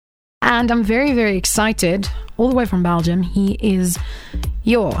And I'm very, very excited. All the way from Belgium. He is...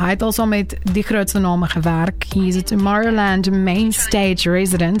 hy het also met die grootste name gewerk. He is a Tomorrowland main stage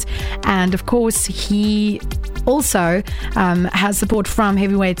resident. And of course, he also has support from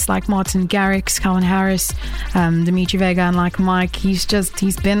heavyweights like Martin Garrix, Calvin Harris, Dimitri Vega, and like Mike. He's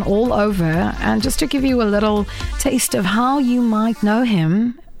been all over. And just to give you a little taste of how you might know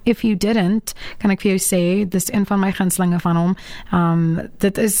him, if you didn't, kan ek vir jou sê, dis een van my gunstelinge van hom.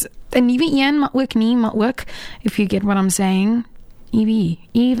 Dit is 'n nuwe een, maar ook nie, maar ook, if you get what I'm saying, Eve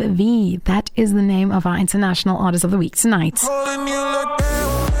V. That is the name of our International Artist of the Week tonight.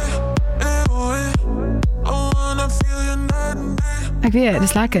 Ek weet,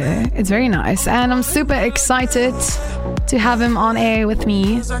 dis lekker. It's very nice. And I'm super excited to have him on air with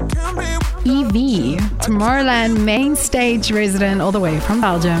me. EV, Tomorrowland main stage resident all the way from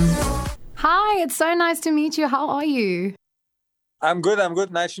Belgium. Hi, it's so nice to meet you. How are you? I'm good.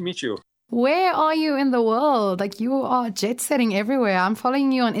 Nice to meet you. Where are you in the world? Like, you are jet setting everywhere. I'm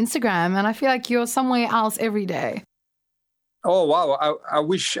following you on Instagram and I feel like you're somewhere else every day. Oh, wow. I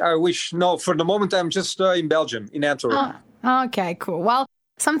wish. No, for the moment, I'm just in Belgium, in Antwerp. Okay, cool. Well,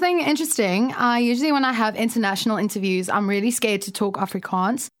 something interesting. Usually when I have international interviews, I'm really scared to talk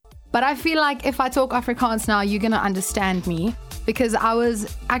Afrikaans. But I feel like if I talk Afrikaans now, you're going to understand me. Because I was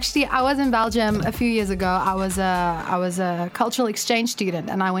in Belgium a few years ago. I was a cultural exchange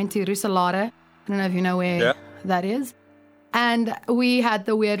student and I went to Roeselare. I don't know if you know where that is. And we had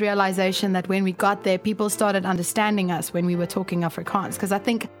the weird realization that when we got there, people started understanding us when we were talking Afrikaans. Because I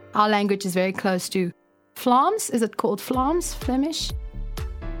think our language is very close to Vlaams. Is it called Vlaams? Flemish?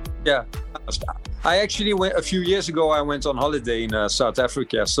 Yeah. I actually went a few years ago. I went on holiday in South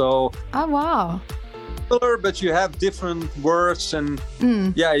Africa. So. Oh, wow. But you have different words and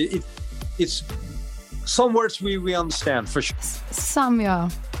it's some words we understand for sure. Some, yeah.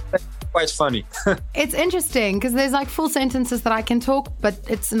 Quite funny. It's interesting because there's like full sentences that I can talk, but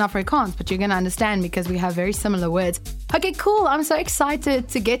it's in Afrikaans, but you're going to understand because we have very similar words. Okay, cool. I'm so excited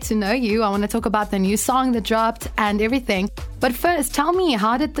to get to know you. I want to talk about the new song that dropped and everything. But first, tell me,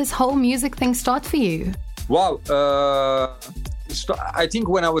 how did this whole music thing start for you? Wow. I think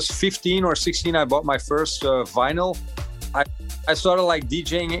when I was 15 or 16, I bought my first vinyl. I started like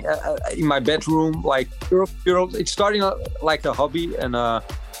DJing in my bedroom, like it started like a hobby. And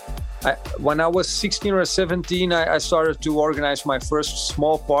when I was 16 or 17, I started to organize my first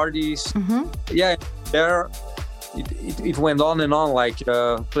small parties. Mm-hmm. Yeah, there it went on and on, like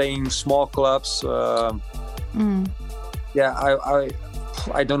playing small clubs. Yeah,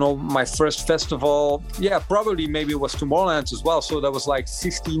 I don't know, my first festival, probably maybe it was Tomorrowland as well. So that was like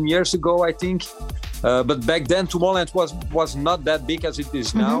 15 years ago, I think. But back then, Tomorrowland was not that big as it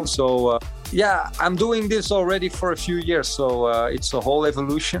is now. So, I'm doing this already for a few years. So it's a whole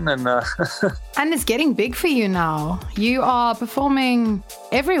evolution. And and it's getting big for you now. You are performing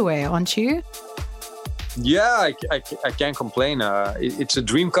everywhere, aren't you? Yeah, I can't complain. It's a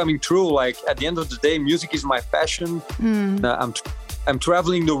dream coming true. Like, at the end of the day, music is my passion. I'm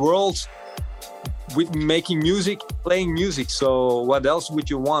traveling the world with making music, playing music. So what else would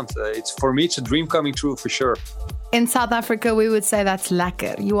you want? For me, it's a dream coming true for sure. In South Africa, we would say that's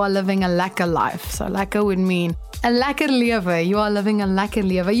lekker. You are living a lekker life. So lekker would mean a lekker lewe. You are living a lekker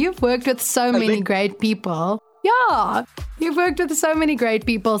lewe. You've worked with so many great people. Yeah, you've worked with so many great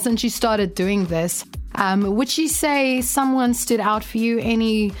people since you started doing this. Would you say someone stood out for you?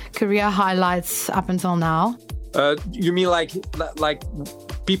 Any career highlights up until now? You mean like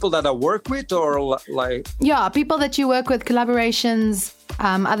people that I work with, or like? Yeah, people that you work with, collaborations,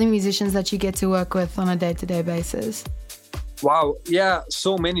 other musicians that you get to work with on a day-to-day basis. Wow, yeah,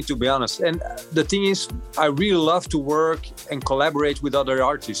 so many, to be honest. And the thing is, I really love to work and collaborate with other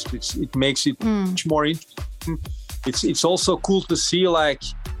artists. It makes it much more interesting. It's also cool to see, like,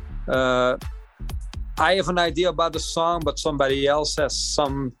 I have an idea about the song, but somebody else has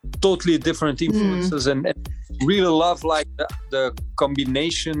some totally different influences, and really love like the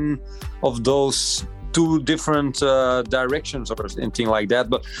combination of those two different directions or anything like that.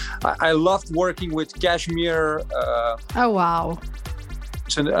 But I loved working with Kashmir. Oh, wow.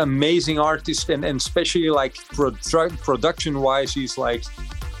 It's an amazing artist, and especially like production-wise, he's like,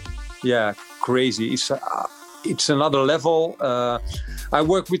 crazy. It's another level. I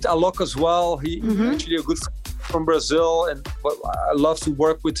work with Alok as well. He's actually a good friend from Brazil, and I love to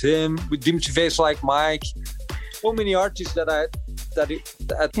work with him. With Dimitri Vega, like Mike. So many artists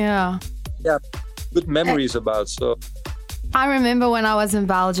good memories about. So I remember when I was in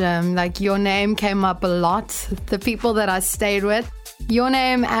Belgium, like your name came up a lot. The people that I stayed with, Your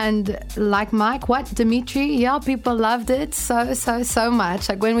Name and Like Mike, what? Dimitri? Yeah, people loved it so much.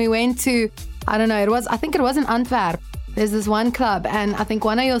 Like when we went to, I don't know, I think it was in Antwerp. There's this one club and I think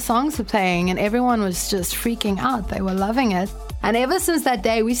one of your songs were playing and everyone was just freaking out. They were loving it. And ever since that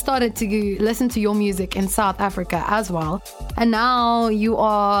day, we started to listen to your music in South Africa as well. And now you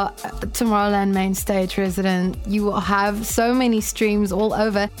are Tomorrowland main stage resident. You have so many streams all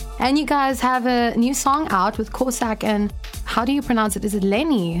over. And you guys have a new song out with Corsac and, how do you pronounce it? Is it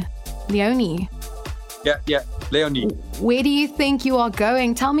Leonie? Yeah, Leonie. Where do you think you are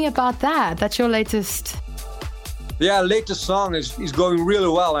going? Tell me about that. That's your latest. Yeah, latest song is going really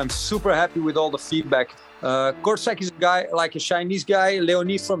well. I'm super happy with all the feedback. Corsac is a guy, like a Chinese guy,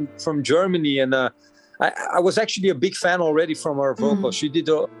 Leonie from Germany. And I was actually a big fan already from her vocals. She did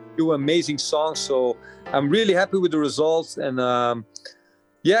a few amazing songs. So I'm really happy with the results. And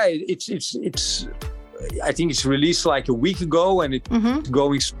it's I think it's released like a week ago and it's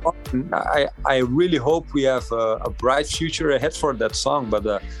going strong. And I really hope we have a bright future ahead for that song.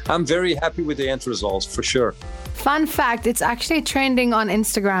 But I'm very happy with the end results for sure. Fun fact, it's actually trending on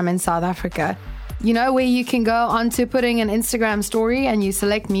Instagram in South Africa. You know, where you can go onto putting an Instagram story and you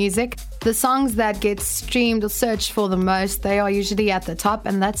select music. The songs that get streamed or searched for the most, they are usually at the top.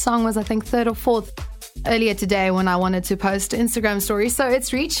 And that song was, I think, 3rd or 4th earlier today when I wanted to post Instagram stories. So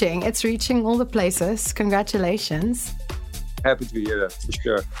it's reaching all the places. Congratulations. Happy to hear that, for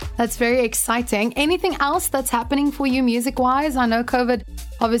sure. That's very exciting. Anything else that's happening for you music-wise? I know COVID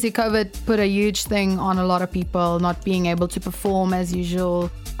put a huge thing on a lot of people not being able to perform as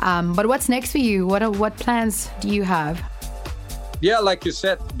usual. But what's next for you? What plans do you have? Yeah, like you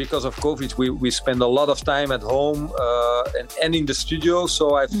said, because of COVID, we spend a lot of time at home and in the studio.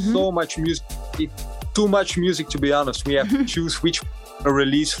 So I have so much music, too much music, to be honest. We have to choose which to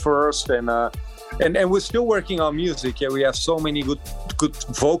release first. And we're still working on music. Yeah, we have so many good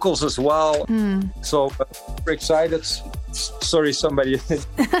vocals as well. So we're excited. Sorry, somebody.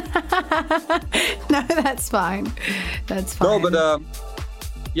 No, that's fine. That's fine. No, but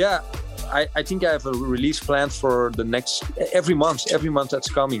yeah, I think I have a release planned for the next every month that's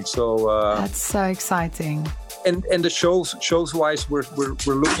coming. So that's so exciting. And the shows wise, we're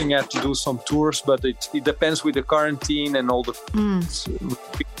looking at to do some tours, but it depends with the quarantine and all the.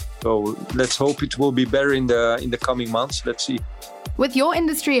 So let's hope it will be better in the coming months. Let's see. With your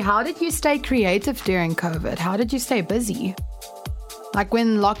industry, how did you stay creative during COVID? How did you stay busy? Like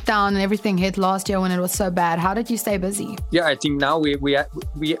when lockdown and everything hit last year when it was so bad, how did you stay busy? Yeah, I think now we had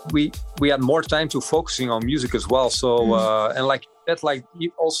more time to focusing on music as well. So and like that, like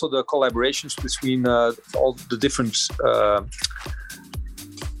also the collaborations between all the different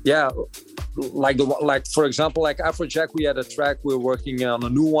like for example, like Afrojack, we had a track, we're working on a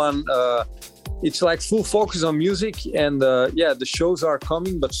new one. It's like full focus on music, and the shows are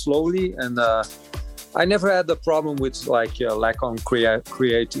coming, but slowly. And I never had the problem with like lack on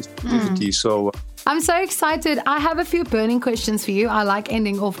creativity. So I'm so excited. I have a few burning questions for you. I like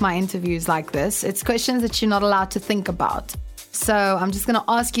ending off my interviews like this. It's questions that you're not allowed to think about. So I'm just going to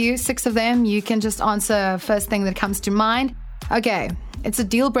ask you 6 of them. You can just answer first thing that comes to mind. Okay, it's a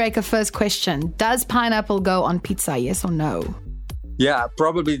deal breaker first question. Does pineapple go on pizza, yes or no? Yeah,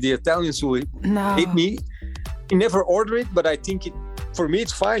 probably the Italians will hate me. I never order it, but I think for me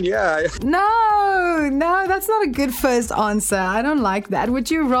it's fine, yeah. No, that's not a good first answer. I don't like that. Would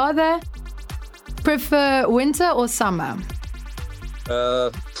you rather prefer winter or summer?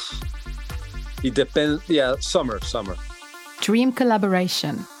 It depends. Yeah, summer. Dream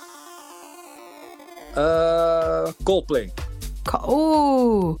collaboration? Coldplay.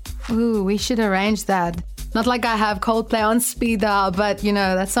 Ooh, we should arrange that. Not like I have Coldplay on speed dial, but you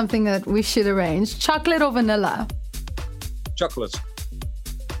know, that's something that we should arrange. Chocolate or vanilla? Chocolate.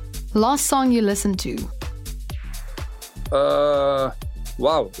 Last song you listened to?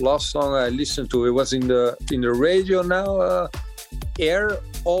 Last song I listened to, it was in the radio now. Air,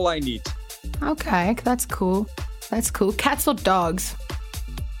 All I Need. Okay, that's cool. Cats or dogs?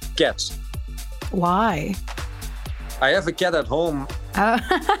 Cats. Why? I have a cat at home.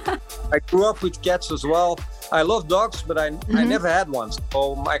 I grew up with cats as well. I love dogs, but I never had one.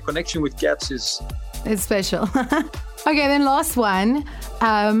 So my connection with cats is special. Okay, then last one.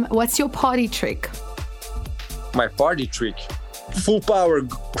 What's your party trick? My party trick? Full power.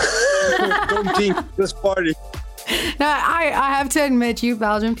 Don't think, just party. No, I have to admit, you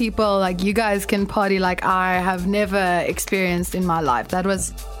Belgian people, like you guys can party like I have never experienced in my life. That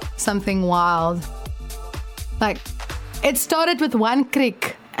was something wild. Like, it started with one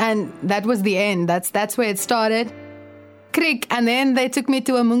kriek, and that was the end. That's where it started. Kriek, and then they took me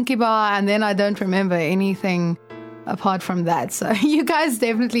to a monkey bar, and then I don't remember anything apart from that. So you guys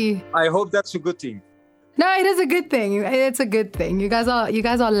definitely... I hope that's a good thing. No, it is a good thing. It's a good thing. You guys are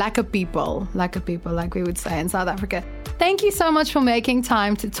lekker people, like we would say in South Africa. Thank you so much for making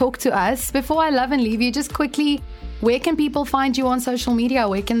time to talk to us. Before I love and leave you, just quickly, where can people find you on social media?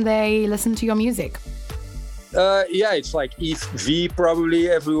 Where can they listen to your music? It's like Eve V probably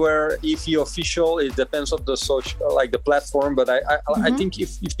everywhere. Eve V official. It depends on the social, like the platform. But I think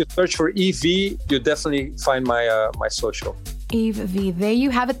if you search for Eve V, you definitely find my social. Eve V. There you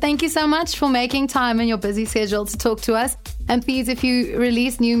have it. Thank you so much for making time in your busy schedule to talk to us. And please, if you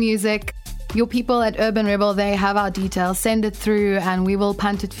release new music, your people at Urban Rebel, they have our details. Send it through and we will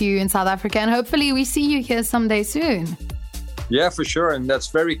punt it for you in South Africa. And hopefully we see you here someday soon. Yeah, for sure. And that's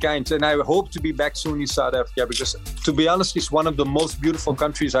very kind. And I hope to be back soon in South Africa because, to be honest, it's one of the most beautiful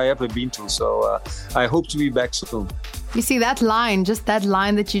countries I ever been to. So I hope to be back soon. You see, that line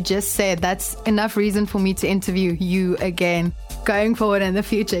that you just said, that's enough reason for me to interview you again going forward in the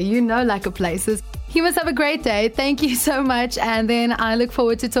future. You know lekker places. You must have a great day. Thank you so much. And then I look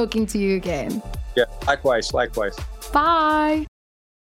forward to talking to you again. Yeah, likewise. Bye.